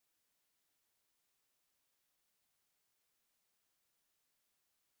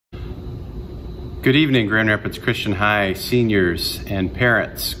Good evening, Grand Rapids Christian High seniors and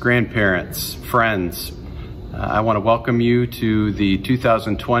parents, grandparents, friends. I want to welcome you to the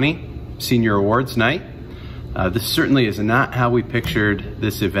 2020 Senior Awards Night. This certainly is not how we pictured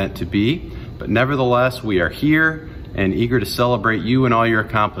this event to be, but nevertheless, we are here and eager to celebrate you and all your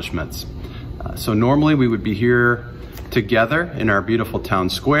accomplishments. So normally we would be here together in our beautiful town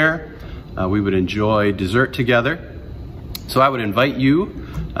square. We would enjoy dessert together. So I would invite you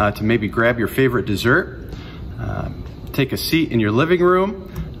to maybe grab your favorite dessert, take a seat in your living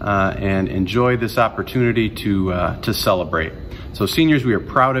room, and enjoy this opportunity to celebrate. So seniors, we are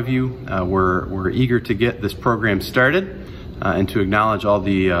proud of you. We're eager to get this program started and to acknowledge all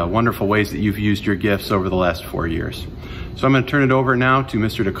the wonderful ways that you've used your gifts over the last 4 years. So I'm going to turn it over now to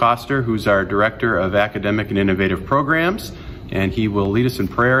Mr. DeCoster, who's our Director of Academic and Innovative Programs, and he will lead us in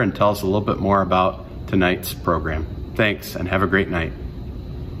prayer and tell us a little bit more about tonight's program. Thanks, and have a great night.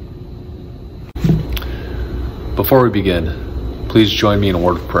 Before we begin, please join me in a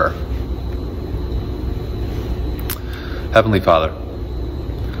word of prayer. Heavenly Father,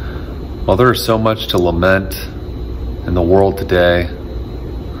 while there is so much to lament in the world today,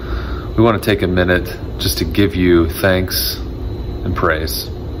 we want to take a minute just to give you thanks and praise.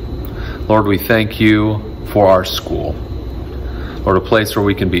 Lord, we thank you for our school. Lord, a place where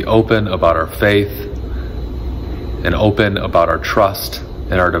we can be open about our faith and open about our trust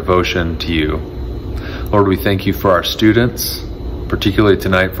and our devotion to you. Lord, we thank you for our students, particularly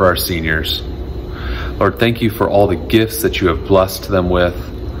tonight for our seniors. Lord, thank you for all the gifts that you have blessed them with,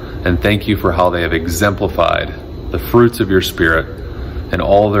 and thank you for how they have exemplified the fruits of your Spirit and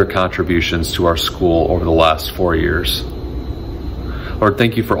all their contributions to our school over the last 4 years. Lord,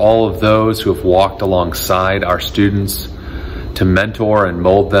 thank you for all of those who have walked alongside our students to mentor and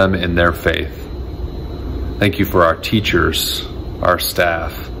mold them in their faith. Thank you for our teachers, our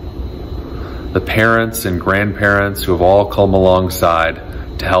staff, the parents and grandparents who have all come alongside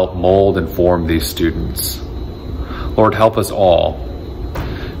to help mold and form these students. Lord, help us all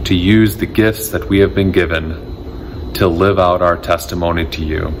to use the gifts that we have been given to live out our testimony to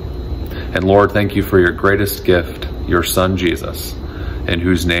you. And Lord, thank you for your greatest gift, your Son, Jesus, in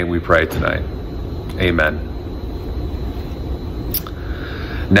whose name we pray tonight. Amen.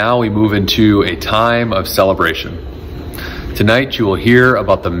 Now we move into a time of celebration. Tonight you will hear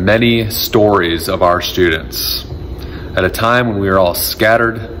about the many stories of our students. At a time when we are all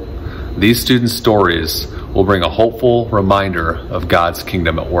scattered, these students' stories will bring a hopeful reminder of God's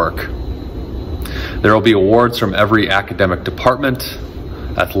kingdom at work. There will be awards from every academic department,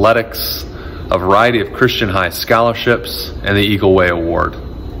 athletics, a variety of Christian High scholarships, and the Eagle Way Award.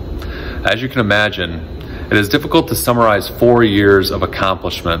 As you can imagine, it is difficult to summarize 4 years of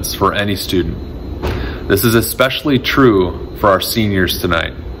accomplishments for any student. This is especially true for our seniors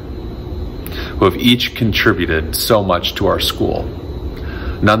tonight, who have each contributed so much to our school.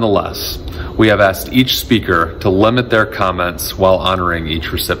 Nonetheless, we have asked each speaker to limit their comments while honoring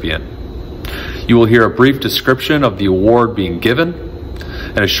each recipient. You will hear a brief description of the award being given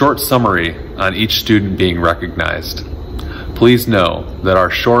and a short summary on each student being recognized. Please know that our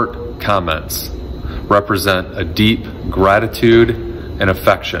short comments represent a deep gratitude and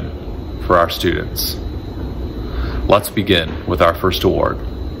affection for our students. Let's begin with our first award.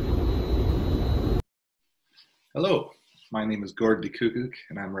 Hello, my name is Gord DeKukuk,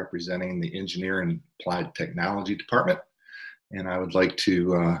 and I'm representing the Engineering and Applied Technology Department. And I would like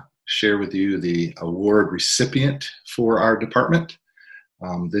to share with you the award recipient for our department.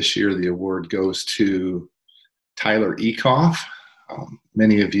 This year, the award goes to Tyler Ekoff.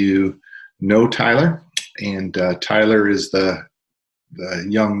 Many of you know Tyler, and Tyler is the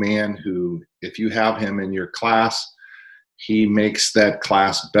young man who, if you have him in your class, he makes that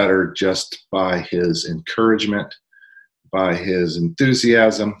class better just by his encouragement, by his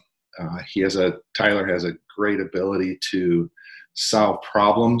enthusiasm. Tyler has a great ability to solve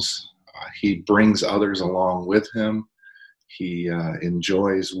problems. He brings others along with him. He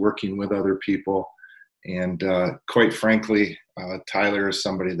enjoys working with other people. And quite frankly, Tyler is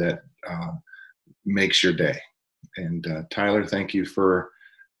somebody that makes your day. And Tyler, thank you for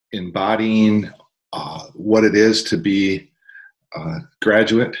embodying what it is to be a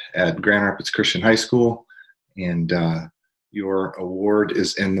graduate at Grand Rapids Christian High School. And your award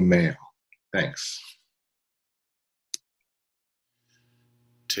is in the mail. Thanks.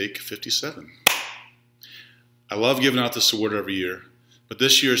 Take 57. I love giving out this award every year, but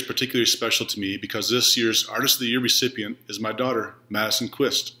this year is particularly special to me because this year's Artist of the Year recipient is my daughter, Madison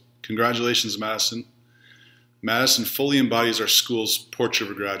Quist. Congratulations, Madison. Madison fully embodies our school's portrait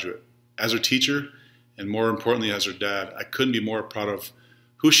of a graduate. As her teacher, and more importantly as her dad, I couldn't be more proud of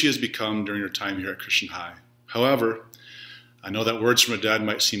who she has become during her time here at Christian High. However, I know that words from a dad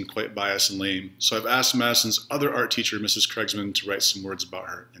might seem quite biased and lame, so I've asked Madison's other art teacher, Mrs. Kregsman, to write some words about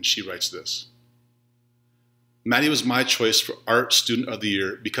her, and she writes this. Maddie was my choice for Art Student of the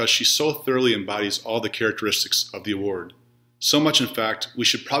Year because she so thoroughly embodies all the characteristics of the award. So much, in fact, we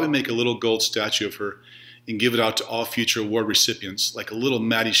should probably make a little gold statue of her and give it out to all future award recipients like a little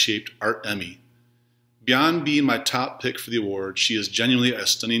Maddie-shaped Art Emmy. Beyond being my top pick for the award, she is genuinely a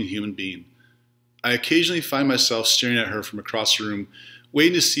stunning human being. I occasionally find myself staring at her from across the room,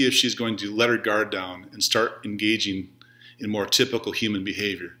 waiting to see if she's going to let her guard down and start engaging in more typical human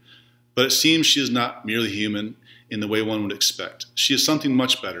behavior. But it seems she is not merely human in the way one would expect. She is something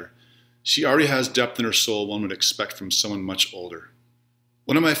much better. She already has depth in her soul one would expect from someone much older.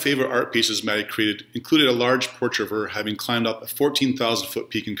 One of my favorite art pieces Maddie created included a large portrait of her having climbed up a 14,000-foot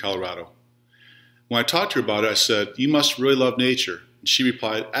peak in Colorado. When I talked to her about it, I said, "You must really love nature." And she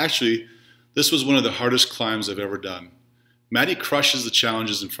replied, "Actually, this was one of the hardest climbs I've ever done." Maddie crushes the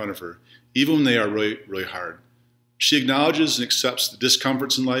challenges in front of her, even when they are really, really hard. She acknowledges and accepts the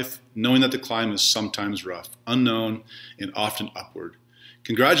discomforts in life, knowing that the climb is sometimes rough, unknown, and often upward.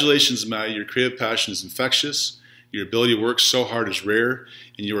 Congratulations, Maddie. Your creative passion is infectious. Your ability to work so hard is rare,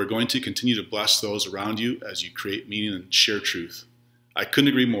 and you are going to continue to bless those around you as you create meaning and share truth. I couldn't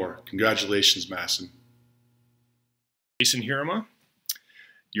agree more. Congratulations, Madison. Jason Hirama,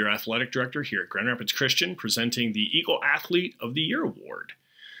 your athletic director here at Grand Rapids Christian, presenting the Eagle Athlete of the Year Award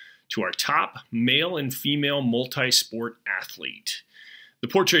to our top male and female multi-sport athlete. The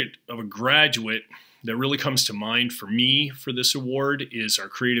portrait of a graduate that really comes to mind for me for this award is our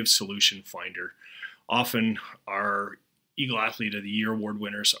creative solution finder. Often our Eagle Athlete of the Year Award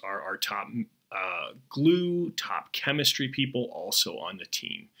winners are our top glue, top chemistry people also on the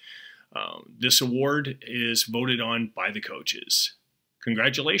team. This award is voted on by the coaches.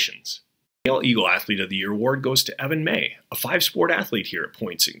 Congratulations. The Eagle Athlete of the Year Award goes to Evan May, a 5-sport athlete here at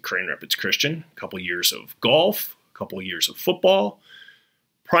Points in Grand Rapids Christian. A couple years of golf, a couple years of football.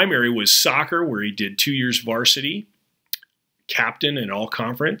 Primary was soccer, where he did 2 years varsity, captain in all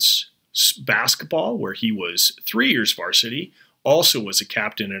conference. Basketball, where he was 3 years varsity, also was a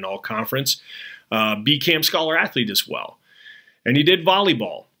captain in all conference, BCAM Scholar Athlete as well. And he did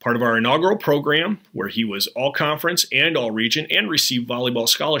volleyball, part of our inaugural program, where he was all conference and all region and received volleyball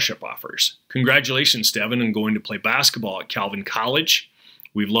scholarship offers. Congratulations, Devin, on going to play basketball at Calvin College.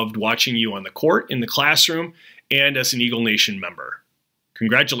 We've loved watching you on the court, in the classroom, and as an Eagle Nation member.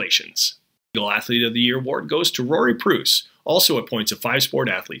 Congratulations. Eagle Athlete of the Year Award goes to Rory Pruce, also at Points, a 5-sport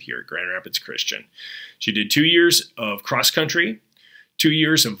athlete here at Grand Rapids Christian. She did 2 years of cross country, 2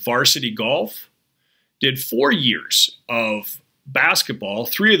 years of varsity golf, did 4 years of basketball,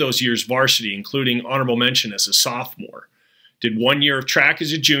 3 of those years varsity, including honorable mention as a sophomore. Did 1 year of track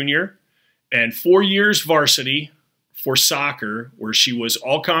as a junior, and 4 years varsity for soccer, where she was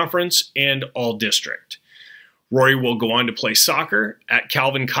all conference and all district. Rory will go on to play soccer at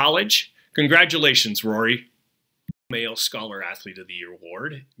Calvin College. Congratulations, Rory. Male Scholar Athlete of the Year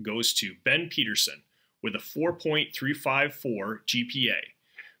Award goes to Ben Peterson with a 4.354 GPA.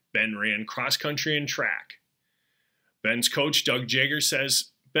 Ben ran cross country and track. Ben's coach, Doug Jager,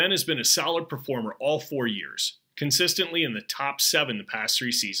 says Ben has been a solid performer all 4 years, consistently in the top 7 the past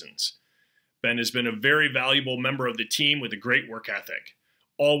 3 seasons. Ben has been a very valuable member of the team with a great work ethic.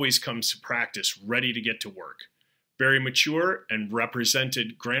 Always comes to practice ready to get to work. Very mature and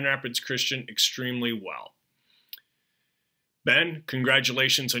represented Grand Rapids Christian extremely well. Ben,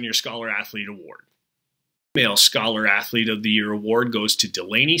 congratulations on your Scholar Athlete Award. Male Scholar Athlete of the Year Award goes to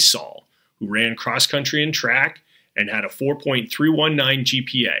Delaney Saul, who ran cross country and track and had a 4.319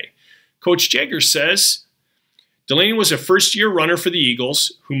 GPA. Coach Jager says Delaney was a first-year runner for the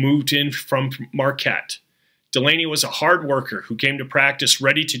Eagles who moved in from Marquette. Delaney was a hard worker who came to practice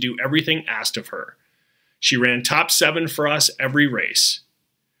ready to do everything asked of her. She ran top 7 for us every race.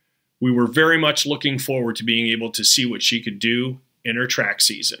 We were very much looking forward to being able to see what she could do in her track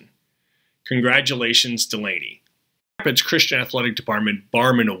season. Congratulations, Delaney. Rapids Christian Athletic Department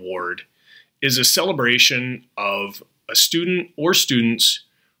Barman Award is a celebration of a student or students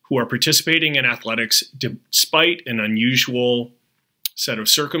who are participating in athletics despite an unusual set of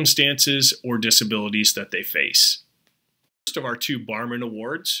circumstances or disabilities that they face. The first of our 2 Barman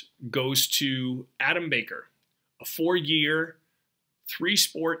Awards goes to Adam Baker, a 4-year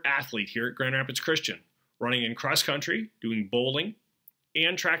 3-sport athlete here at Grand Rapids Christian, running in cross country, doing bowling,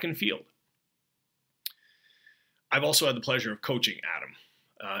 and track and field. I've also had the pleasure of coaching Adam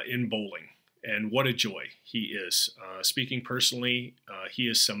in bowling, and what a joy he is. Speaking personally, he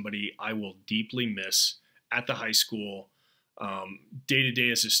is somebody I will deeply miss at the high school day to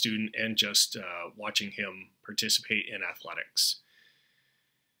day as a student and just watching him participate in athletics.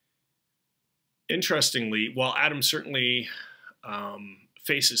 Interestingly, while Adam certainly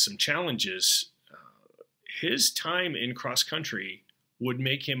faces some challenges, his time in cross country would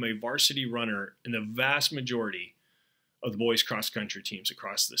make him a varsity runner in the vast majority of the boys cross country teams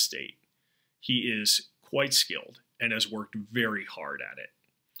across the state. He is quite skilled and has worked very hard at it.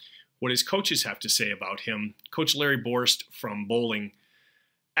 What his coaches have to say about him: Coach Larry Borst from bowling,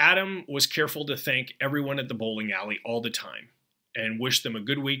 Adam was careful to thank everyone at the bowling alley all the time and wish them a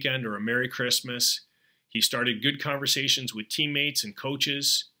good weekend or a Merry Christmas. He started good conversations with teammates and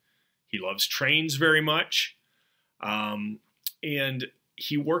coaches. He loves trains very much. And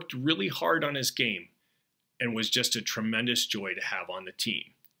he worked really hard on his game and was just a tremendous joy to have on the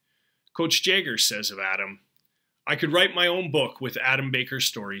team. Coach Jager says of Adam, "I could write my own book with Adam Baker's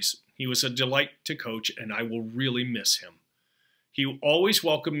stories. He was a delight to coach, and I will really miss him. He always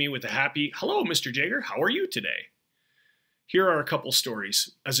welcomed me with a happy, 'Hello, Mr. Jager, how are you today?' Here are a couple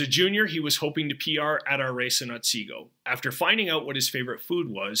stories. As a junior, he was hoping to PR at our race in Otsego. After finding out what his favorite food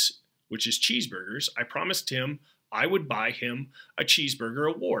was, which is cheeseburgers, I promised him I would buy him a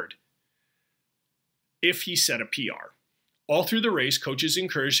cheeseburger award if he set a PR. All through the race, coaches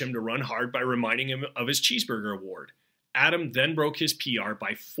encouraged him to run hard by reminding him of his cheeseburger award. Adam then broke his PR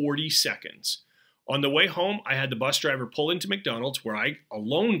by 40 seconds. On the way home, I had the bus driver pull into McDonald's, where I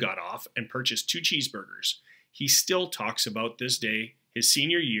alone got off and purchased 2 cheeseburgers. He still talks about this day, his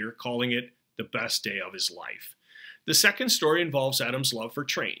senior year, calling it the best day of his life." The second story involves Adam's love for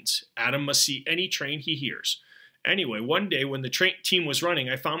trains. Adam must see any train he hears. Anyway, one day when the team was running,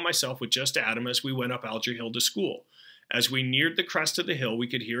 I found myself with just Adam as we went up Alger Hill to school. As we neared the crest of the hill, we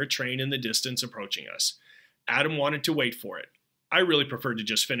could hear a train in the distance approaching us. Adam wanted to wait for it. I really preferred to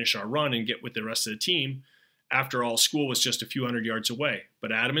just finish our run and get with the rest of the team. After all, school was just a few hundred yards away,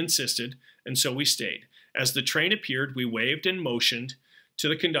 but Adam insisted, and so we stayed. As the train appeared, we waved and motioned to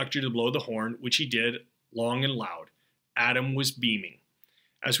the conductor to blow the horn, which he did long and loud. Adam was beaming.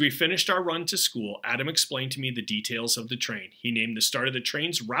 As we finished our run to school, Adam explained to me the details of the train. He named the start of the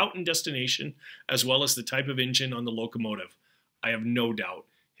train's route and destination, as well as the type of engine on the locomotive. I have no doubt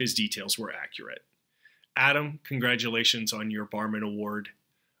his details were accurate. Adam, congratulations on your Barman Award.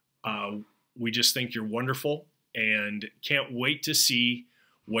 We just think you're wonderful and can't wait to see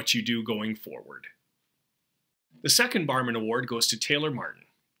what you do going forward. The second Barman Award goes to Taylor Martin.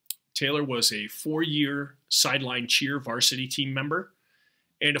 Taylor was a 4-year sideline cheer varsity team member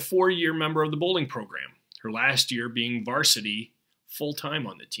and a 4-year member of the bowling program, her last year being varsity full-time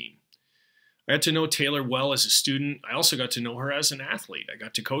on the team. I got to know Taylor well as a student. I also got to know her as an athlete. I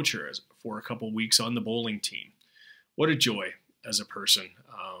got to coach her for a couple weeks on the bowling team. What a joy as a person.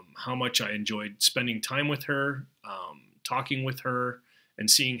 How much I enjoyed spending time with her, talking with her, and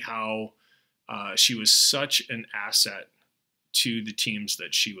seeing how she was such an asset to the teams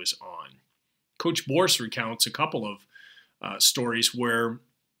that she was on. Coach Borst recounts a couple of stories where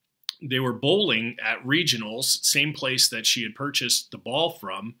they were bowling at regionals, same place that she had purchased the ball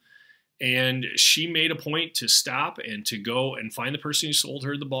from, and she made a point to stop and to go and find the person who sold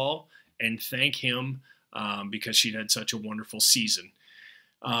her the ball and thank him because she'd had such a wonderful season.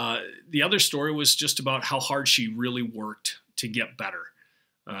 The other story was just about how hard she really worked to get better.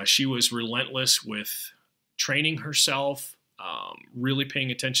 She was relentless with training herself, really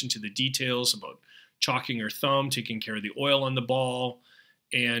paying attention to the details about chalking her thumb, taking care of the oil on the ball,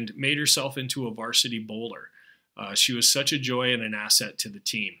 and made herself into a varsity bowler. She was such a joy and an asset to the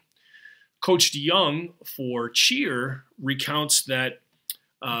team. Coach DeYoung for cheer recounts that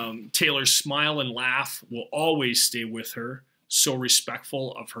Taylor's smile and laugh will always stay with her, so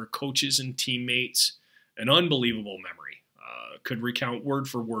respectful of her coaches and teammates, an unbelievable memory. Could recount word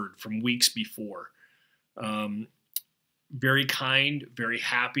for word from weeks before. Very kind, very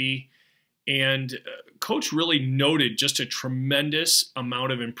happy, and Coach really noted just a tremendous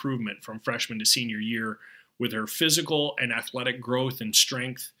amount of improvement from freshman to senior year with her physical and athletic growth and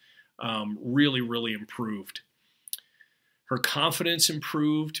strength. Really improved. Her confidence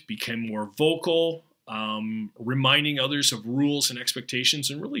improved, became more vocal, reminding others of rules and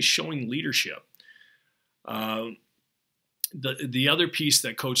expectations, and really showing leadership. The other piece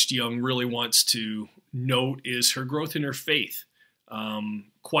that Coach DeYoung really wants to note is her growth in her faith,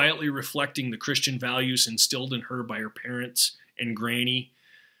 quietly reflecting the Christian values instilled in her by her parents and Granny.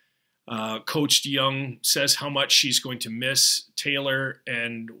 Coach DeYoung says how much she's going to miss Taylor,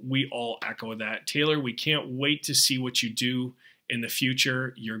 and we all echo that. Taylor, we can't wait to see what you do in the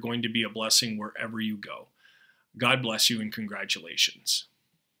future. You're going to be a blessing wherever you go. God bless you and congratulations.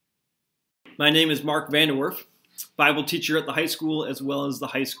 My name is Mark Vanderwerf. Bible teacher at the high school, as well as the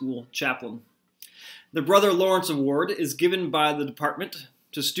high school chaplain. The Brother Lawrence Award is given by the department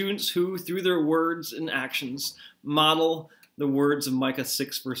to students who, through their words and actions, model the words of Micah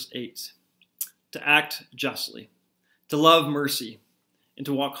 6, verse 8. To act justly, to love mercy, and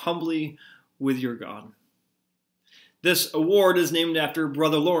to walk humbly with your God. This award is named after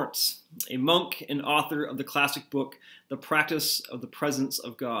Brother Lawrence, a monk and author of the classic book, The Practice of the Presence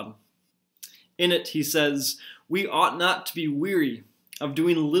of God. In it, he says, "We ought not to be weary of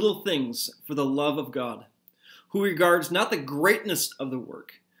doing little things for the love of God, who regards not the greatness of the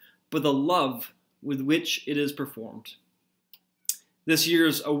work, but the love with which it is performed." This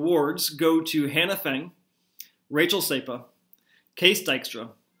year's awards go to Hannah Feng, Rachel Sapa, Case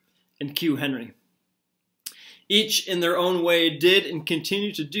Dykstra, and Q Henry. Each in their own way did and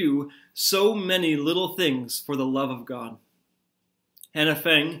continue to do so many little things for the love of God. Hannah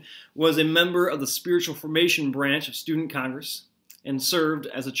Feng was a member of the Spiritual Formation branch of Student Congress and served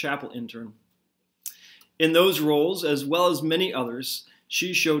as a chapel intern. In those roles, as well as many others,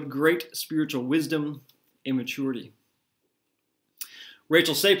 she showed great spiritual wisdom and maturity.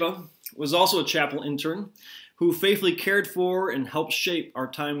 Rachel Sapa was also a chapel intern who faithfully cared for and helped shape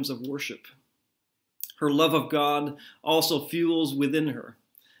our times of worship. Her love of God also fuels within her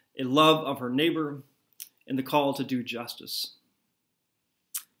a love of her neighbor and the call to do justice.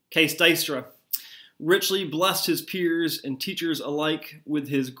 Case Dykstra richly blessed his peers and teachers alike with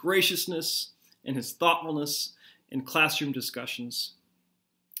his graciousness and his thoughtfulness in classroom discussions.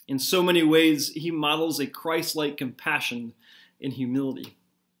 In so many ways, he models a Christ-like compassion and humility.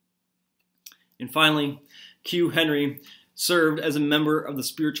 And finally, Q Henry served as a member of the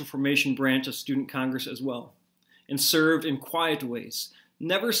Spiritual Formation branch of Student Congress as well, and served in quiet ways,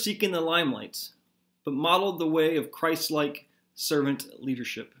 never seeking the limelight, but modeled the way of Christ-like servant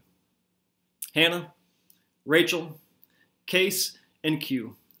leadership. Hannah, Rachel, Case, and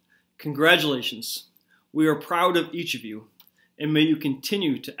Q, congratulations. We are proud of each of you, and may you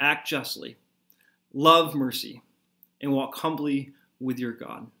continue to act justly, love mercy, and walk humbly with your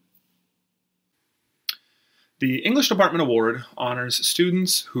God. The English Department Award honors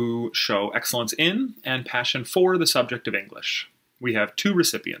students who show excellence in and passion for the subject of English. We have 2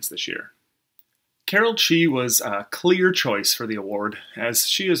 recipients this year. Carol Chi was a clear choice for the award, as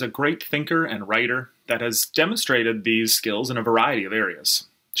she is a great thinker and writer that has demonstrated these skills in a variety of areas.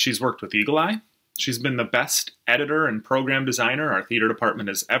 She's worked with Eagle Eye, she's been the best editor and program designer our theater department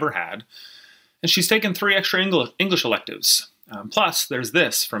has ever had, and she's taken 3 extra English electives. Plus, there's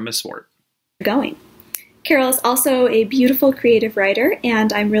this from Miss Swart. Going. Carol is also a beautiful creative writer,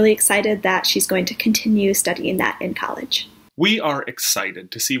 and I'm really excited that she's going to continue studying that in college. We are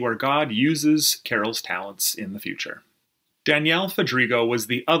excited to see where God uses Carol's talents in the future. Danielle Fedrigo was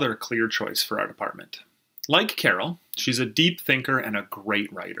the other clear choice for our department. Like Carol, she's a deep thinker and a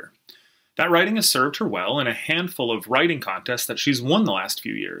great writer. That writing has served her well in a handful of writing contests that she's won the last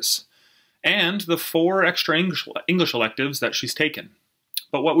few years, and the 4 extra English electives that she's taken.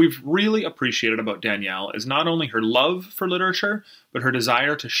 But what we've really appreciated about Danielle is not only her love for literature, but her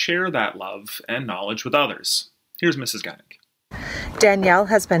desire to share that love and knowledge with others. Here's Mrs. Geinig. Danielle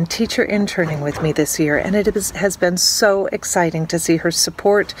has been teacher interning with me this year, and it has been so exciting to see her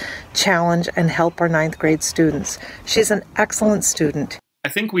support, challenge, and help our 9th grade students. She's an excellent student. I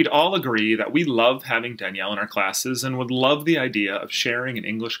think we'd all agree that we love having Danielle in our classes and would love the idea of sharing an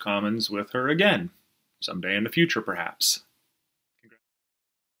English Commons with her again, someday in the future perhaps.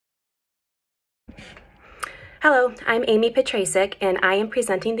 Hello, I'm Amy Petrasic, and I am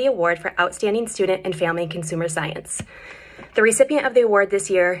presenting the award for Outstanding Student in Family and Consumer Science. The recipient of the award this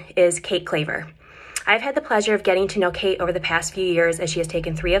year is Kate Claver. I've had the pleasure of getting to know Kate over the past few years, as she has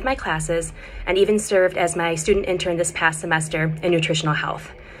taken 3 of my classes and even served as my student intern this past semester in nutritional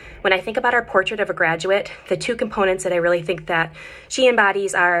health. When I think about our portrait of a graduate, the 2 components that I really think that she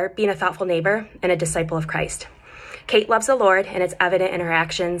embodies are being a thoughtful neighbor and a disciple of Christ. Kate loves the Lord, and it's evident in her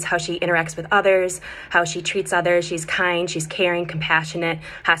actions, how she interacts with others, how she treats others. She's kind, she's caring, compassionate,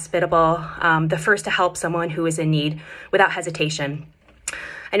 hospitable, the first to help someone who is in need without hesitation.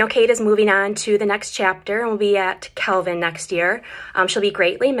 I know Kate is moving on to the next chapter and will be at Kelvin next year. She'll be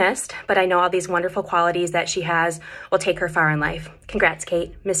greatly missed, but I know all these wonderful qualities that she has will take her far in life. Congrats,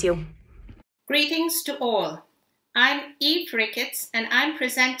 Kate. Miss you. Greetings to all. I'm Eve Ricketts, and I'm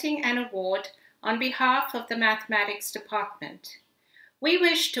presenting an award on behalf of the Mathematics Department. We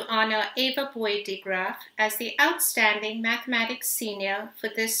wish to honor Ava Boyd de Graaf as the Outstanding Mathematics Senior for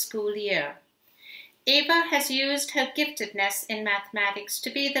this school year. Ava has used her giftedness in mathematics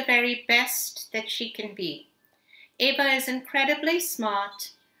to be the very best that she can be. Ava is incredibly smart,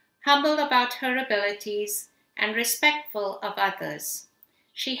 humble about her abilities, and respectful of others.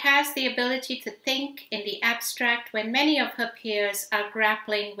 She has the ability to think in the abstract when many of her peers are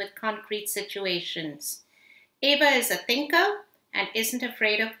grappling with concrete situations. Ava is a thinker and isn't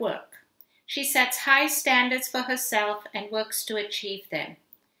afraid of work. She sets high standards for herself and works to achieve them.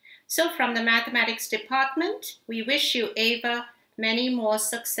 So from the mathematics department, we wish you, Ava, many more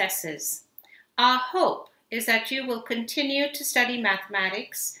successes. Our hope is that you will continue to study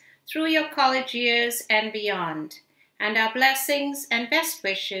mathematics through your college years and beyond, and our blessings and best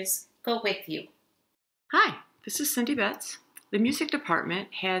wishes go with you. Hi, this is Cindy Betts. The music department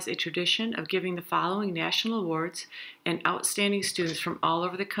has a tradition of giving the following national awards, and outstanding students from all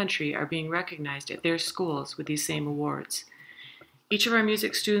over the country are being recognized at their schools with these same awards. Each of our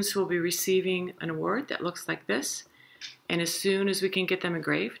music students will be receiving an award that looks like this, and as soon as we can get them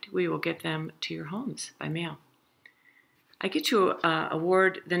engraved, we will get them to your homes by mail. I get to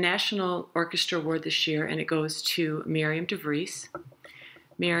award the National Orchestra Award this year, and it goes to Miriam DeVries.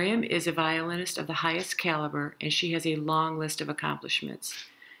 Miriam is a violinist of the highest caliber, and she has a long list of accomplishments.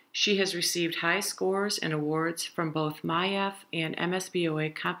 She has received high scores and awards from both MIAF and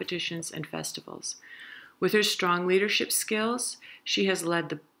MSBOA competitions and festivals. With her strong leadership skills, she has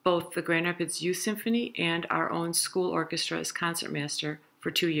led both the Grand Rapids Youth Symphony and our own school orchestra as concertmaster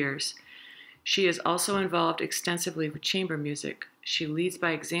for 2 years. She is also involved extensively with chamber music. She leads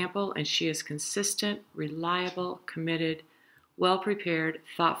by example, and she is consistent, reliable, committed, well-prepared,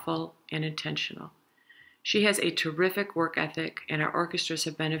 thoughtful, and intentional. She has a terrific work ethic, and our orchestras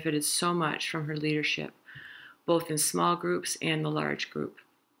have benefited so much from her leadership, both in small groups and the large group.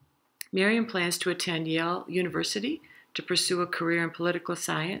 Miriam plans to attend Yale University to pursue a career in political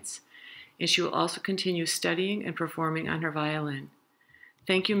science, and she will also continue studying and performing on her violin.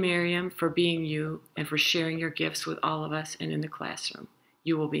 Thank you, Miriam, for being you and for sharing your gifts with all of us and in the classroom.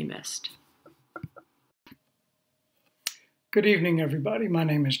 You will be missed. Good evening, everybody. My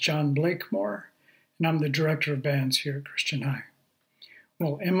name is John Blakemore, and I'm the Director of Bands here at Christian High.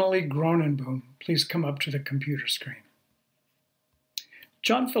 Will Emily Gronenboom please come up to the computer screen?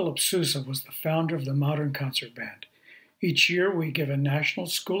 John Philip Sousa was the founder of the Modern Concert Band. Each year, we give a National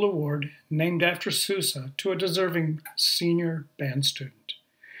School Award named after Sousa to a deserving senior band student.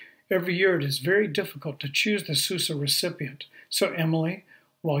 Every year, it is very difficult to choose the Sousa recipient. So, Emily,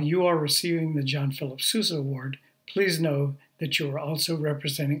 while you are receiving the John Philip Sousa Award, please know that you are also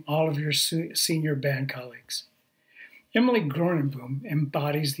representing all of your senior band colleagues. Emily Gronenboom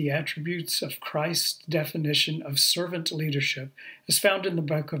embodies the attributes of Christ's definition of servant leadership as found in the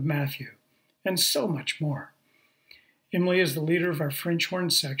book of Matthew, and so much more. Emily is the leader of our French horn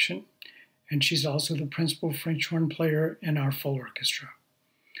section, and she's also the principal French horn player in our full orchestra.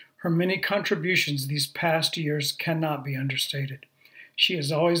 Her many contributions these past years cannot be understated. She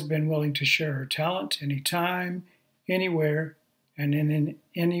has always been willing to share her talent anytime, anywhere, and in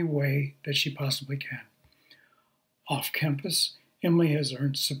any way that she possibly can. Off campus, Emily has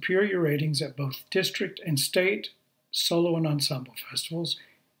earned superior ratings at both district and state solo and ensemble festivals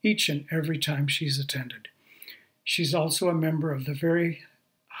each and every time she's attended. She's also a member of the very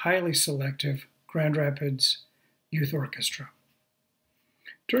highly selective Grand Rapids Youth Orchestra.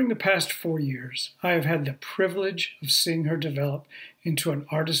 During the past 4 years, I have had the privilege of seeing her develop into an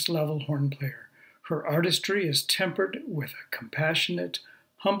artist-level horn player. Her artistry is tempered with a compassionate,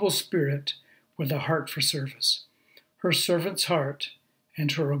 humble spirit with a heart for service. Her servant's heart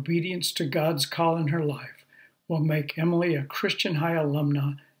and her obedience to God's call in her life will make Emily a Christian High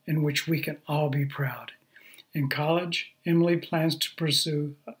alumna in which we can all be proud. In college, Emily plans to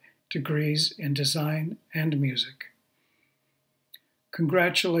pursue degrees in design and music.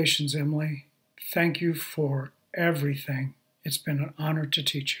 Congratulations, Emily. Thank you for everything. It's been an honor to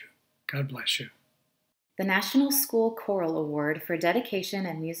teach you. God bless you. The National School Choral Award for Dedication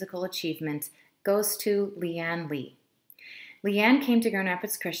and Musical Achievement goes to Leanne Lee. Leanne came to Grand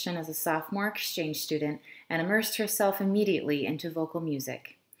Rapids Christian as a sophomore exchange student and immersed herself immediately into vocal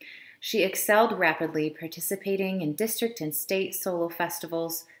music. She excelled rapidly, participating in district and state solo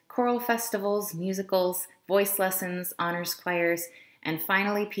festivals, choral festivals, musicals, voice lessons, honors choirs, and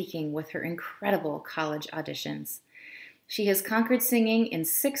finally peaking with her incredible college auditions. She has conquered singing in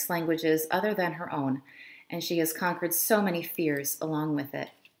 6 languages other than her own, and she has conquered so many fears along with it.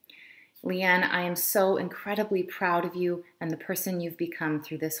 Leanne, I am so incredibly proud of you and the person you've become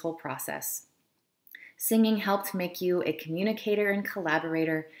through this whole process. Singing helped make you a communicator and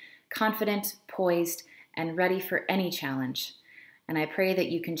collaborator, confident, poised, and ready for any challenge. And I pray that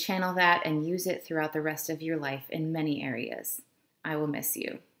you can channel that and use it throughout the rest of your life in many areas. I will miss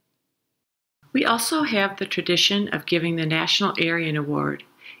you. We also have the tradition of giving the National Aryan Award,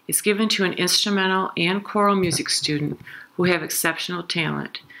 is given to an instrumental and choral music student who have exceptional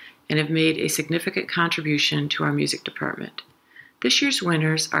talent and have made a significant contribution to our music department. This year's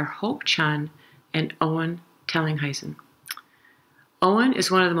winners are Hope Chun and Owen Tellingheisen. Owen is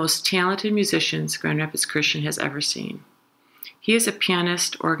one of the most talented musicians Grand Rapids Christian has ever seen. He is a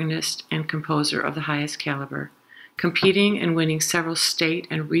pianist, organist, and composer of the highest caliber, competing and winning several state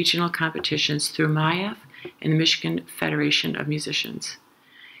and regional competitions through MIAF and the Michigan Federation of Musicians.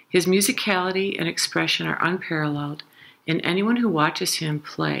 His musicality and expression are unparalleled, and anyone who watches him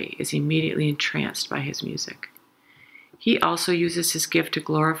play is immediately entranced by his music. He also uses his gift to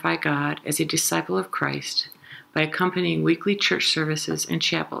glorify God as a disciple of Christ by accompanying weekly church services and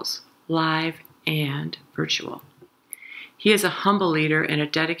chapels, live and virtual. He is a humble leader and a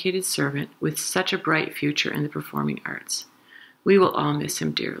dedicated servant with such a bright future in the performing arts. We will all miss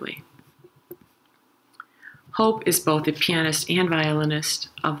him dearly. Hope is both a pianist and violinist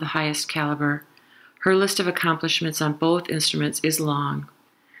of the highest caliber. Her list of accomplishments on both instruments is long.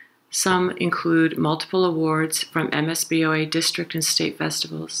 Some include multiple awards from MSBOA district and state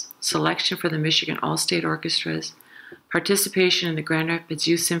festivals, selection for the Michigan All-State Orchestras, participation in the Grand Rapids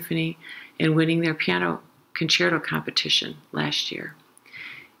Youth Symphony, and winning their piano concerto competition last year.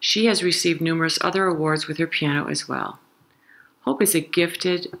 She has received numerous other awards with her piano as well. Hope is a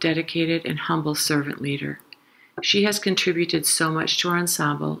gifted, dedicated, and humble servant leader. She has contributed so much to our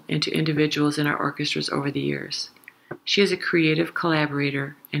ensemble and to individuals in our orchestras over the years. She is a creative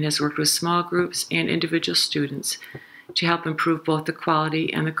collaborator and has worked with small groups and individual students to help improve both the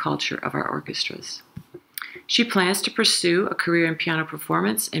quality and the culture of our orchestras. She plans to pursue a career in piano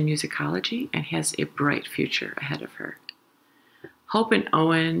performance and musicology and has a bright future ahead of her. Hope and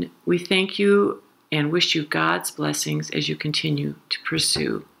Owen, we thank you and wish you God's blessings as you continue to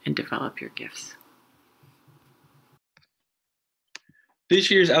pursue and develop your gifts. This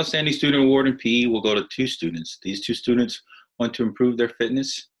year's Outstanding Student Award in PE will go to 2 students. These 2 students want to improve their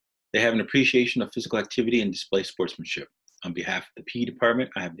fitness. They have an appreciation of physical activity and display sportsmanship. On behalf of the PE department,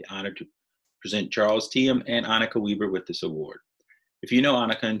 I have the honor to present Charles Tiem and Annika Weber with this award. If you know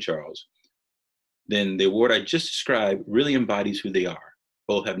Annika and Charles, then the award I just described really embodies who they are.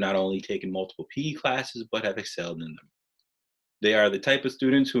 Both have not only taken multiple PE classes, but have excelled in them. They are the type of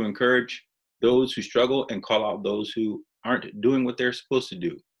students who encourage those who struggle and call out those who aren't doing what they're supposed to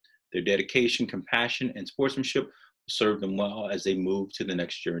do. Their dedication, compassion, and sportsmanship will serve them well as they move to the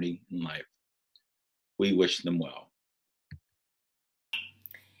next journey in life. We wish them well.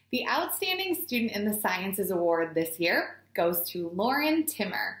 The Outstanding Student in the Sciences Award this year goes to Lauren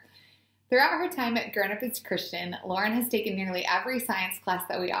Timmer. Throughout her time at Grand Rapids Christian, Lauren has taken nearly every science class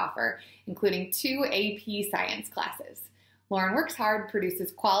that we offer, including 2 AP science classes. Lauren works hard,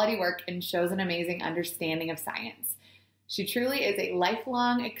 produces quality work, and shows an amazing understanding of science. She truly is a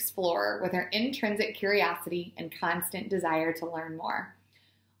lifelong explorer with her intrinsic curiosity and constant desire to learn more.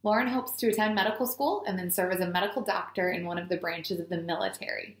 Lauren hopes to attend medical school and then serve as a medical doctor in one of the branches of the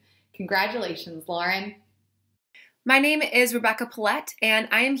military. Congratulations, Lauren. My name is Rebecca Paulette, and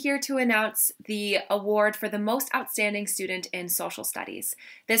I am here to announce the award for the most outstanding student in social studies.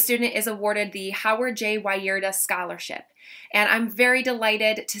 This student is awarded the Howard J. Wayerda Scholarship, and I'm very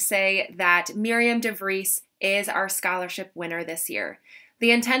delighted to say that Miriam DeVries is our scholarship winner this year. The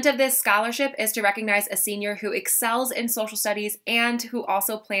intent of this scholarship is to recognize a senior who excels in social studies and who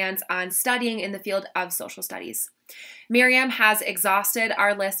also plans on studying in the field of social studies. Miriam has exhausted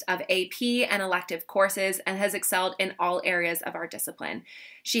our list of AP and elective courses and has excelled in all areas of our discipline.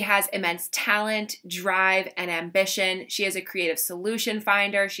 She has immense talent, drive, and ambition. She is a creative solution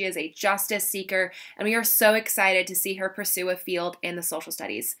finder. She is a justice seeker, and we are so excited to see her pursue a field in the social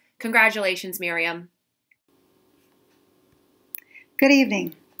studies. Congratulations, Miriam. Good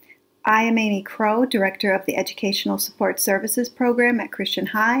evening. I am Amy Crow, Director of the Educational Support Services Program at Christian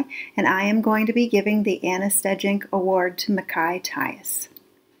High, and I am going to be giving the Anna Stedjink Award to Makai Tyus.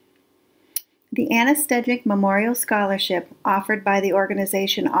 The Anna Stedjink Memorial Scholarship, offered by the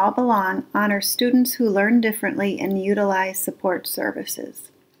organization All Belong, honors students who learn differently and utilize support services.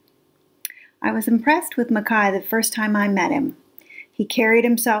 I was impressed with Makai the first time I met him. He carried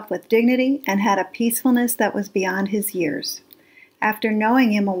himself with dignity and had a peacefulness that was beyond his years. After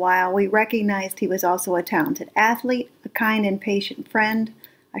knowing him a while, we recognized he was also a talented athlete, a kind and patient friend,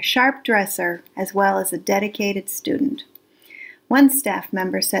 a sharp dresser, as well as a dedicated student. One staff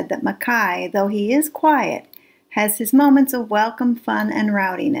member said that Makai, though he is quiet, has his moments of welcome fun and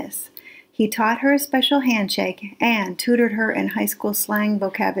rowdiness. He taught her a special handshake and tutored her in high school slang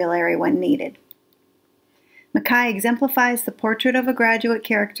vocabulary when needed. Makai exemplifies the portrait of a graduate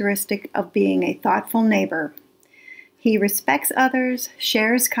characteristic of being a thoughtful neighbor. He respects others,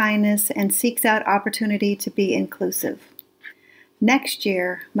 shares kindness, and seeks out opportunity to be inclusive. Next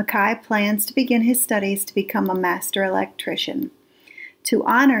year, Mackay plans to begin his studies to become a master electrician. To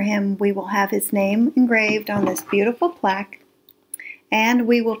honor him, we will have his name engraved on this beautiful plaque, and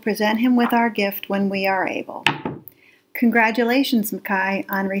we will present him with our gift when we are able. Congratulations, Mackay,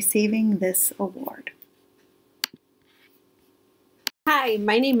 on receiving this award. Hi,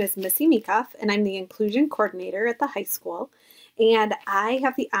 my name is Missy Meekoff, and I'm the Inclusion Coordinator at the high school. And I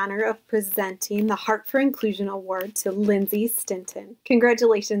have the honor of presenting the Heart for Inclusion Award to Lindsay Stinton.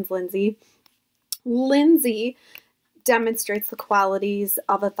 Congratulations, Lindsay. Lindsay demonstrates the qualities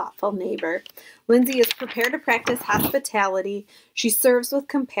of a thoughtful neighbor. Lindsay is prepared to practice hospitality. She serves with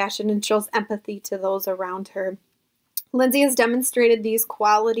compassion and shows empathy to those around her. Lindsay has demonstrated these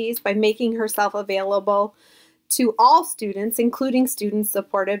qualities by making herself available to all students, including students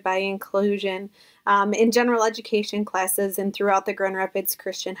supported by inclusion in general education classes and throughout the Grand Rapids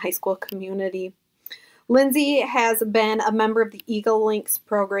Christian High School community. Lindsay has been a member of the Eagle Links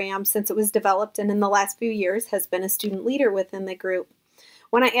program since it was developed, and in the last few years has been a student leader within the group.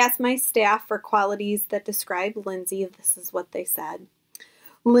 When I asked my staff for qualities that describe Lindsay, this is what they said.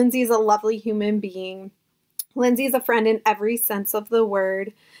 Lindsay is a lovely human being. Lindsay is a friend in every sense of the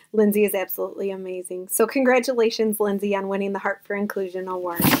word. Lindsay is absolutely amazing. So congratulations, Lindsay, on winning the Heart for Inclusion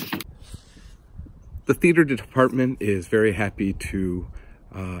Award. The theater department is very happy to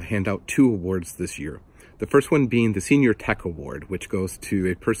hand out 2 awards this year. The first one being the Senior Tech Award, which goes to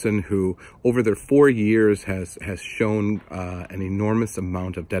a person who, over their 4 years, has shown an enormous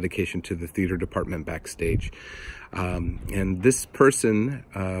amount of dedication to the theater department backstage. And this person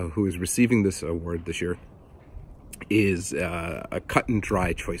who is receiving this award this year is a cut and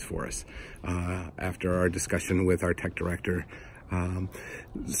dry choice for us after our discussion with our tech director.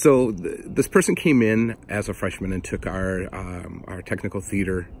 So this person came in as a freshman and took our technical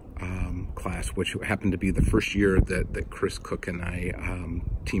theater class, which happened to be the first year that Chris Cook and I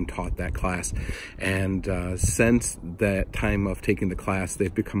team taught that class. And since that time of taking the class,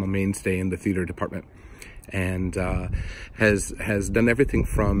 they've become a mainstay in the theater department. And has done everything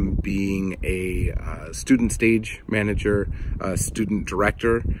from being a student stage manager, student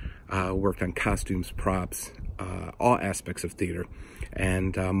director, worked on costumes, props, all aspects of theater,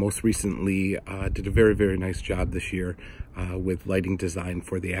 and most recently did a very, very nice job this year with lighting design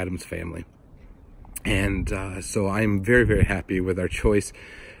for the Addams Family. And so I'm very, very happy with our choice.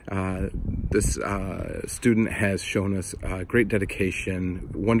 This student has shown us great dedication,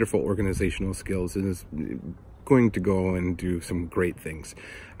 wonderful organizational skills, and is going to go and do some great things.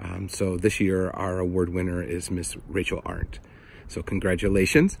 So this year, our award winner is Miss Rachel Arndt. So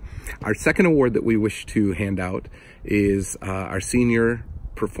congratulations. Our second award that we wish to hand out is our Senior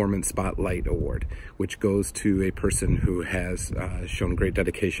Performance Spotlight Award, which goes to a person who has shown great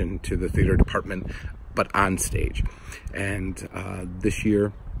dedication to the theater department, but on stage. And this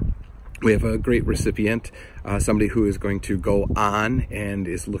year, we have a great recipient, somebody who is going to go on and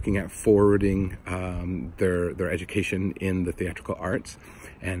is looking at forwarding their education in the theatrical arts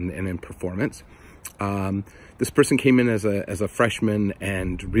and in performance. This person came in as a freshman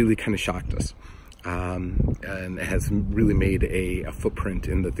and really kind of shocked us. And has really made a footprint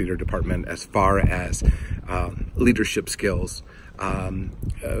in the theater department as far as leadership skills,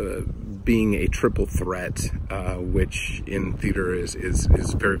 being a triple threat, which in theater is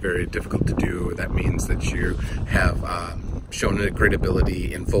very, very difficult to do. That means that you have shown a great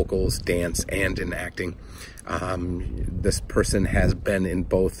ability in vocals, dance, and in acting. This person has been in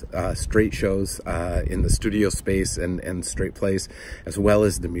both straight shows in the studio space and straight plays, as well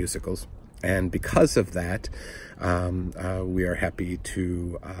as the musicals. And because of that, we are happy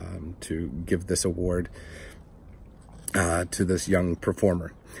to give this award to this young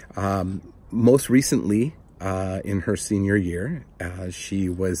performer. Most recently, in her senior year, she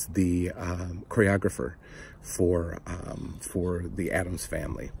was the choreographer for the Addams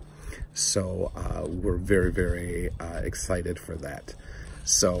Family. So we're very, very excited for that.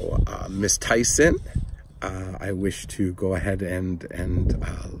 So Miss Tyson, I wish to go ahead and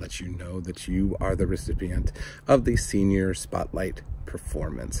let you know that you are the recipient of the Senior Spotlight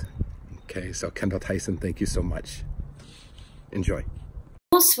Performance. Okay, so Kendall Tyson, thank you so much. Enjoy.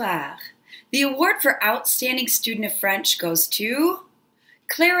 Bonsoir. The award for Outstanding Student of French goes to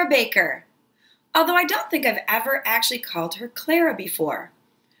Clara Baker, although I don't think I've ever actually called her Clara before.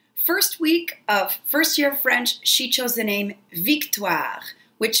 First week of first year of French, she chose the name Victoire,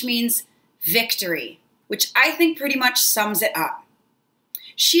 which means victory, which I think pretty much sums it up.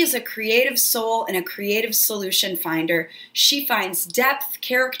 She is a creative soul and a creative solution finder. She finds depth,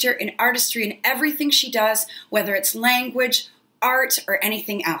 character, and artistry in everything she does, whether it's language, art, or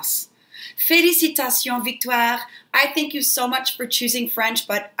anything else. Félicitations, Victoire. I thank you so much for choosing French,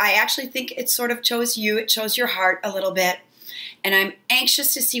 but I actually think it sort of chose you. It chose your heart a little bit. And I'm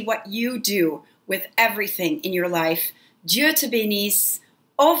anxious to see what you do with everything in your life. Dieu te bénisse.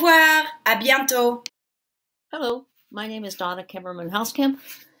 Au revoir. À bientôt. Hello, my name is Donna Kemmerman-Hauskamp,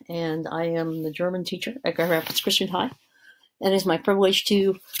 and I am the German teacher at Grand Rapids Christian High. And it's my privilege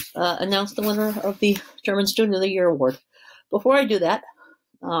to announce the winner of the German Student of the Year Award. Before I do that,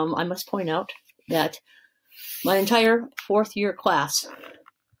 I must point out that my entire fourth-year class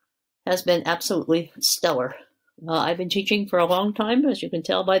has been absolutely stellar. I've been teaching for a long time, as you can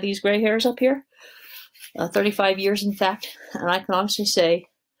tell by these gray hairs up here, 35 years in fact, and I can honestly say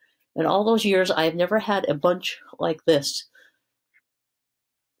in all those years I have never had a bunch like this,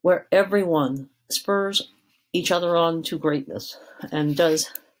 where everyone spurs each other on to greatness and does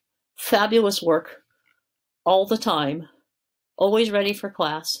fabulous work all the time, always ready for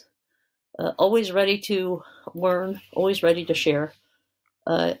class, always ready to learn, always ready to share.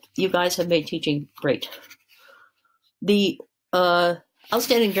 You guys have made teaching great. The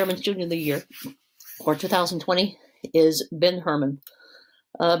Outstanding German Student of the Year for 2020 is Ben Herman.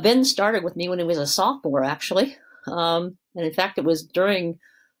 Ben started with me when he was a sophomore, actually. And in fact, it was during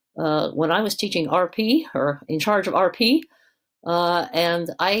when I was teaching RP, or in charge of RP,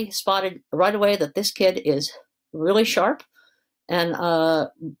 and I spotted right away that this kid is really sharp. And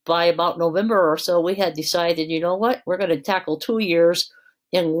by about November or so, we had decided, you know what, we're going to tackle 2 years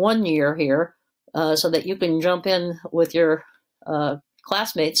in 1 year here, so that you can jump in with your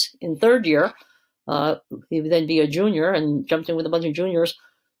classmates in third year. He would then be a junior and jumped in with a bunch of juniors.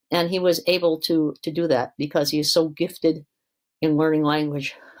 And he was able to do that because he is so gifted in learning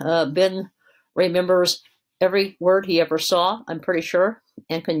language. Ben remembers every word he ever saw, I'm pretty sure,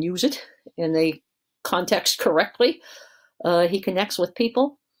 and can use it in a context correctly. He connects with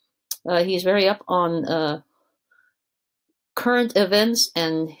people. He's very up on current events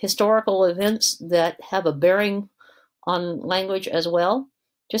and historical events that have a bearing on language as well.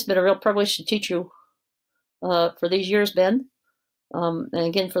 Just been a real privilege to teach you for these years, Ben. And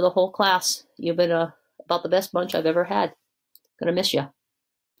again, for the whole class, you've been about the best bunch I've ever had. Gonna miss you.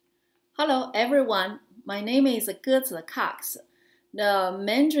 Hello, everyone. My name is Gezi Cox, the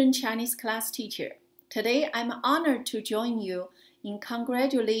Mandarin Chinese class teacher. Today, I'm honored to join you in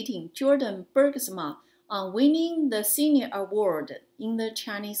congratulating Jordan Bergsma on winning the senior award in the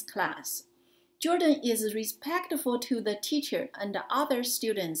Chinese class. Jordan is respectful to the teacher and the other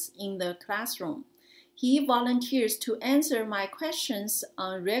students in the classroom. He volunteers to answer my questions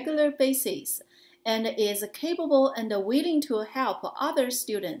on a regular basis and is capable and willing to help other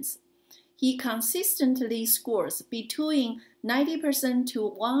students. He consistently scores between 90%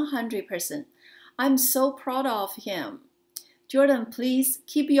 to 100%. I'm so proud of him. Jordan, please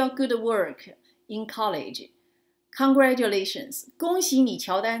keep your good work in college. Congratulations. 恭喜你，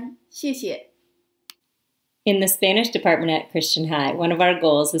乔丹。谢谢。In the Spanish department at Christian High, one of our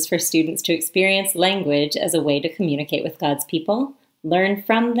goals is for students to experience language as a way to communicate with God's people, learn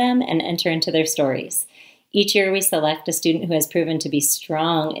from them, and enter into their stories. Each year we select a student who has proven to be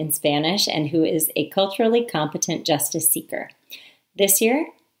strong in Spanish and who is a culturally competent justice seeker. This year,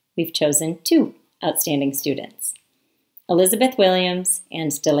 we've chosen 2 outstanding students, Elizabeth Williams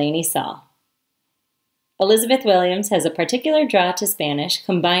and Delaney Saul. Elizabeth Williams has a particular draw to Spanish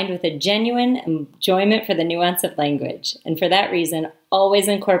combined with a genuine enjoyment for the nuance of language, and for that reason always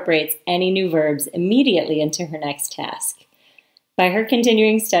incorporates any new verbs immediately into her next task. By her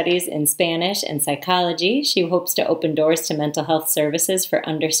continuing studies in Spanish and psychology, she hopes to open doors to mental health services for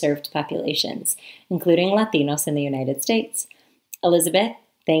underserved populations, including Latinos in the United States. Elizabeth,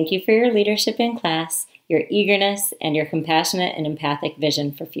 thank you for your leadership in class, your eagerness, and your compassionate and empathic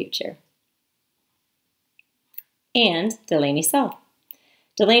vision for future. And Delaney Saul.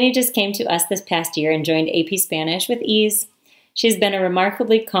 Delaney just came to us this past year and joined AP Spanish with ease. She's been a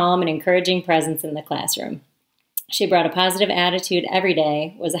remarkably calm and encouraging presence in the classroom. She brought a positive attitude every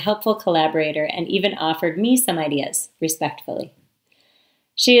day, was a helpful collaborator, and even offered me some ideas, respectfully.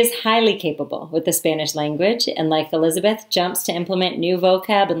 She is highly capable with the Spanish language, and like Elizabeth, jumps to implement new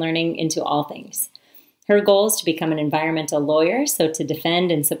vocab and learning into all things. Her goal is to become an environmental lawyer, so to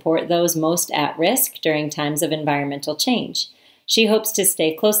defend and support those most at risk during times of environmental change. She hopes to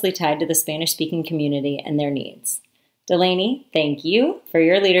stay closely tied to the Spanish-speaking community and their needs. Delaney, thank you for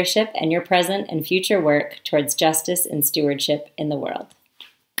your leadership and your present and future work towards justice and stewardship in the world.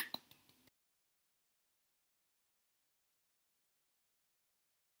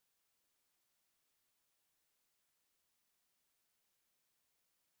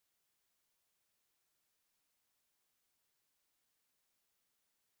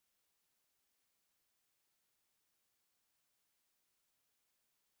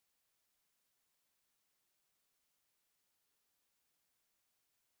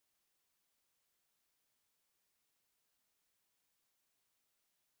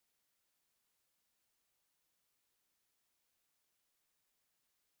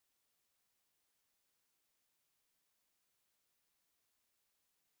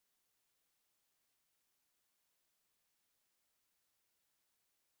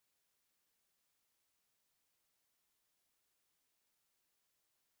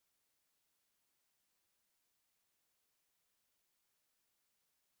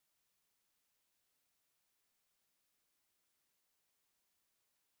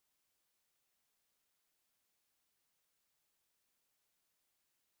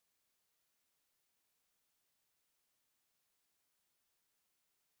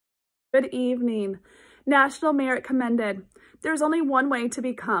 Good evening. National Merit Commended. There's only one way to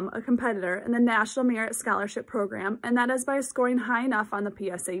become a competitor in the National Merit Scholarship Program, and that is by scoring high enough on the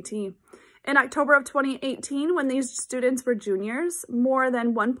PSAT. In October of 2018, when these students were juniors, more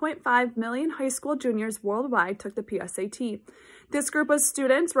than 1.5 million high school juniors worldwide took the PSAT. This group of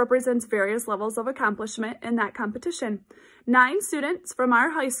students represents various levels of accomplishment in that competition. 9 students from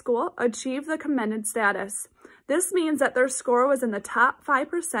our high school achieved the commended status. This means that their score was in the top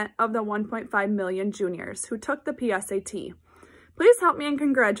 5% of the 1.5 million juniors who took the PSAT. Please help me in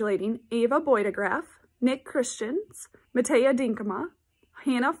congratulating Ava Boydegraff, Nick Christians, Matea Dinkema,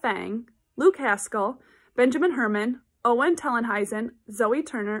 Hannah Fang, Luke Haskell, Benjamin Herman, Owen Tellenheisen, Zoe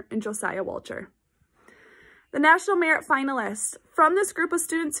Turner, and Josiah Walcher. The National Merit Finalists. From this group of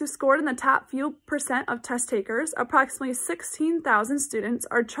students who scored in the top few percent of test takers, approximately 16,000 students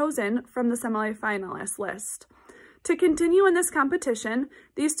are chosen from the semifinalist list. To continue in this competition,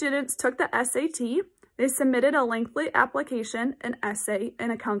 these students took the SAT, they submitted a lengthy application, an essay,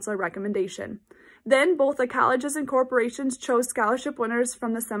 and a counselor recommendation. Then both the colleges and corporations chose scholarship winners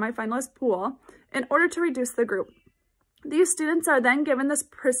from the semifinalist pool in order to reduce the group. These students are then given this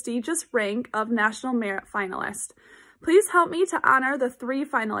prestigious rank of National Merit Finalist. Please help me to honor the 3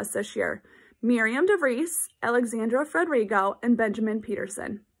 finalists this year: Miriam DeVries, Alexandra Frederigo, and Benjamin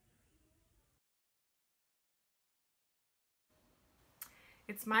Peterson.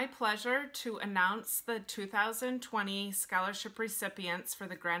 It's my pleasure to announce the 2020 scholarship recipients for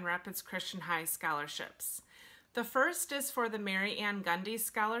the Grand Rapids Christian High scholarships. The first is for the Mary Ann Gundy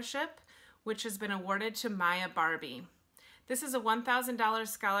Scholarship, which has been awarded to Maya Barbie. This is a $1,000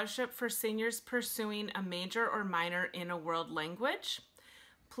 scholarship for seniors pursuing a major or minor in a world language.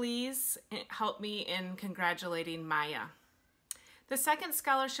 Please help me in congratulating Maya. The second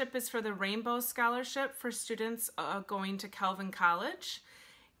scholarship is for the Rainbow Scholarship for students going to Calvin College.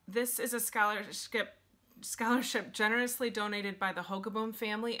 This is a scholarship generously donated by the Hogaboom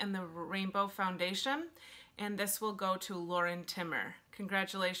family and the Rainbow Foundation, and this will go to Lauren Timmer.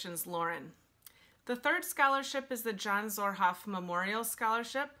 Congratulations, Lauren. The third scholarship is the John Zorhoff Memorial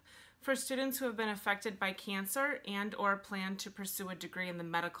Scholarship for students who have been affected by cancer and or plan to pursue a degree in the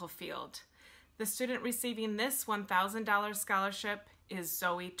medical field. The student receiving this $1,000 scholarship is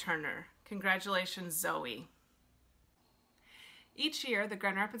Zoe Turner. Congratulations, Zoe. Each year, the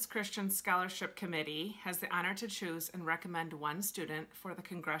Grand Rapids Christian Scholarship Committee has the honor to choose and recommend one student for the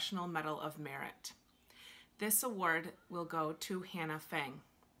Congressional Medal of Merit. This award will go to Hannah Fang.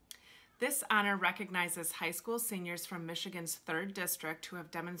 This honor recognizes high school seniors from Michigan's 3rd District who have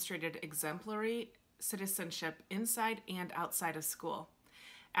demonstrated exemplary citizenship inside and outside of school,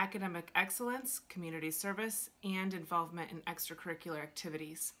 academic excellence, community service, and involvement in extracurricular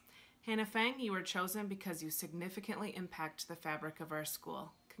activities. Hannah Fang, you were chosen because you significantly impact the fabric of our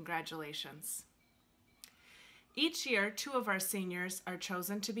school. Congratulations. Each year, 2 of our seniors are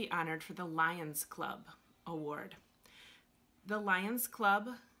chosen to be honored for the Lions Club Award. The Lions Club,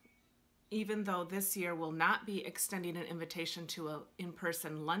 even though this year will not be extending an invitation to an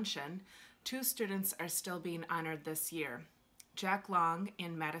in-person luncheon, 2 students are still being honored this year: Jack Long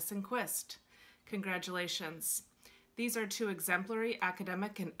and Madison Quist. Congratulations. These are 2 exemplary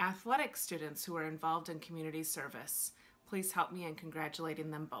academic and athletic students who are involved in community service. Please help me in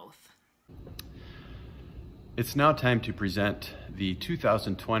congratulating them both. It's now time to present the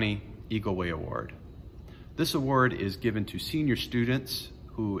 2020 Eagle Way Award. This award is given to senior students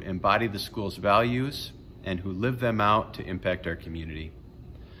who embody the school's values and who live them out to impact our community.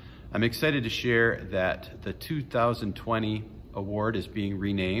 I'm excited to share that the 2020 award is being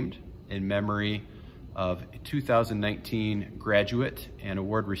renamed in memory of 2019 graduate and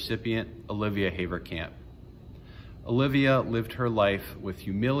award recipient Olivia Haverkamp. Olivia lived her life with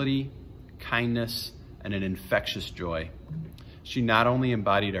humility, kindness, and an infectious joy. She not only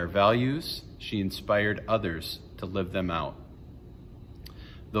embodied our values, she inspired others to live them out.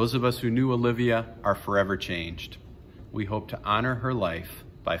 Those of us who knew Olivia are forever changed. We hope to honor her life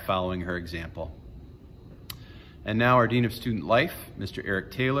by following her example. And now our Dean of Student Life, Mr.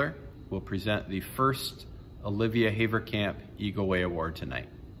 Eric Taylor, will present the first Olivia Haverkamp Eagle Way Award tonight.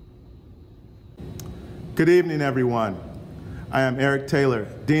 Good evening, everyone. I am Eric Taylor,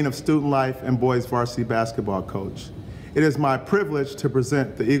 Dean of Student Life and Boys Varsity Basketball Coach. It is my privilege to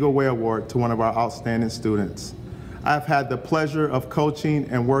present the Eagle Way Award to one of our outstanding students. I have had the pleasure of coaching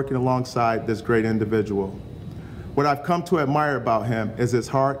and working alongside this great individual. What I've come to admire about him is his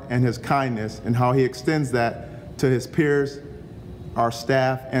heart and his kindness and how he extends that to his peers, our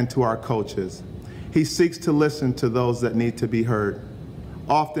staff, and to our coaches. He seeks to listen to those that need to be heard.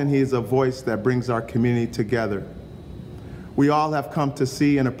 Often he is a voice that brings our community together. We all have come to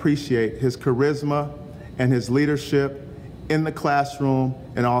see and appreciate his charisma and his leadership in the classroom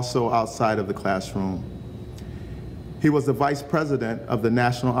and also outside of the classroom. He was the vice president of the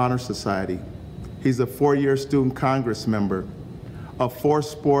National Honor Society. He's a 4-year student Congress member, a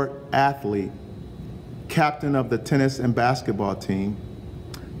 4-sport athlete, captain of the tennis and basketball team,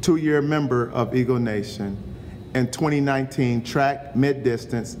 2-year member of Eagle Nation, and 2019 track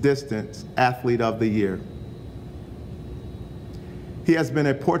mid-distance athlete of the year. He has been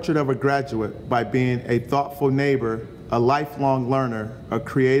a portrait of a graduate by being a thoughtful neighbor, a lifelong learner, a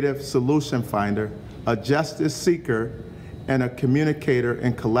creative solution finder, a justice seeker, and a communicator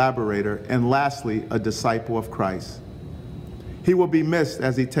and collaborator, and lastly, a disciple of Christ. He will be missed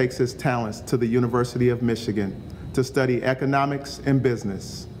as he takes his talents to the University of Michigan to study economics and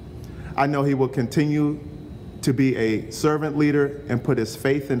business. I know he will continue to be a servant leader and put his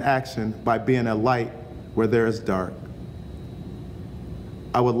faith in action by being a light where there is dark.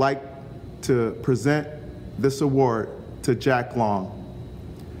 I would like to present this award to Jack Long.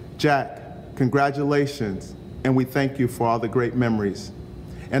 Jack, congratulations, and we thank you for all the great memories.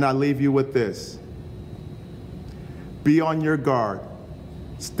 And I leave you with this. Be on your guard,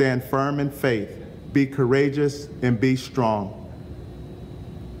 stand firm in faith, be courageous, and be strong.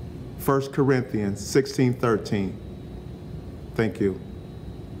 1 Corinthians 16:13. Thank you.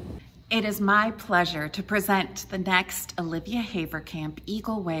 It is my pleasure to present the next Olivia Haverkamp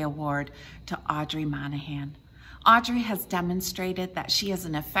Eagle Way Award to Audrey Monahan. Audrey has demonstrated that she is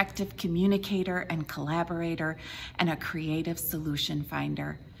an effective communicator and collaborator and a creative solution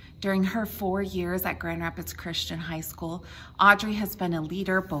finder. During her 4 years at Grand Rapids Christian High School, Audrey has been a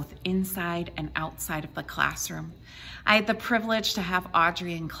leader both inside and outside of the classroom. I had the privilege to have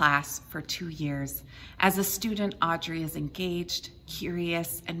Audrey in class for 2 years. As a student, Audrey is engaged,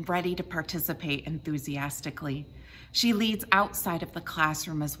 curious, and ready to participate enthusiastically. She leads outside of the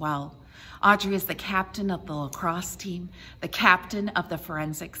classroom as well. Audrey is the captain of the lacrosse team, the captain of the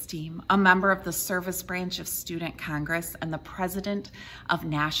forensics team, a member of the service branch of Student Congress, and the president of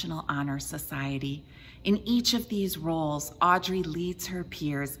National Honor Society. In each of these roles, Audrey leads her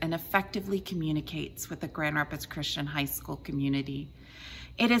peers and effectively communicates with the Grand Rapids Christian High School community.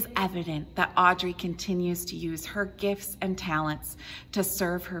 It is evident that Audrey continues to use her gifts and talents to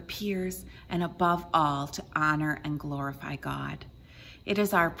serve her peers and above all to honor and glorify God. It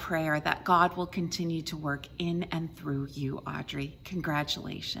is our prayer that God will continue to work in and through you, Audrey.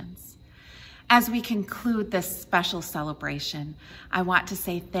 Congratulations. As we conclude this special celebration, I want to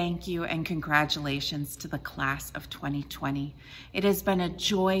say thank you and congratulations to the class of 2020. It has been a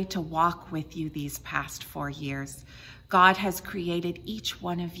joy to walk with you these past 4 years. God has created each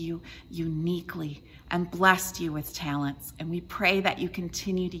one of you uniquely and blessed you with talents, and we pray that you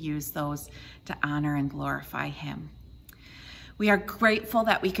continue to use those to honor and glorify Him. We are grateful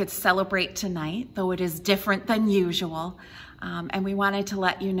that we could celebrate tonight, though it is different than usual. And we wanted to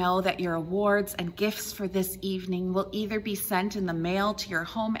let you know that your awards and gifts for this evening will either be sent in the mail to your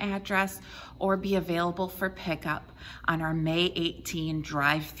home address or be available for pickup on our May 18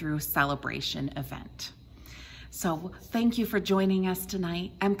 drive-through celebration event. So thank you for joining us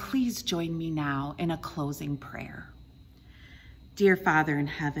tonight, and please join me now in a closing prayer. Dear Father in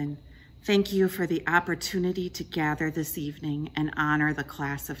heaven, thank you for the opportunity to gather this evening and honor the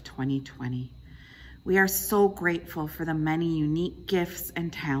class of 2020. We are so grateful for the many unique gifts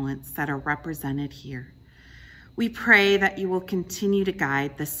and talents that are represented here. We pray that you will continue to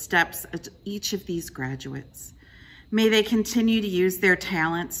guide the steps of each of these graduates. May they continue to use their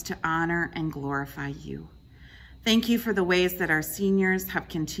talents to honor and glorify you. Thank you for the ways that our seniors have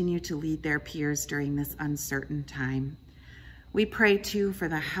continued to lead their peers during this uncertain time. We pray too for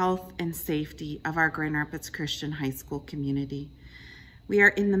the health and safety of our Grand Rapids Christian High School community. We are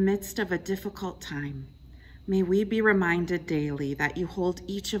in the midst of a difficult time. May we be reminded daily that you hold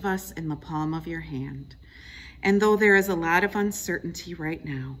each of us in the palm of your hand. And though there is a lot of uncertainty right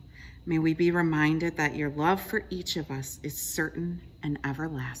now, may we be reminded that your love for each of us is certain and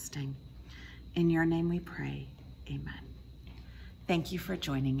everlasting. In your name we pray, amen. Thank you for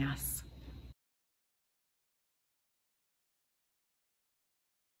joining us.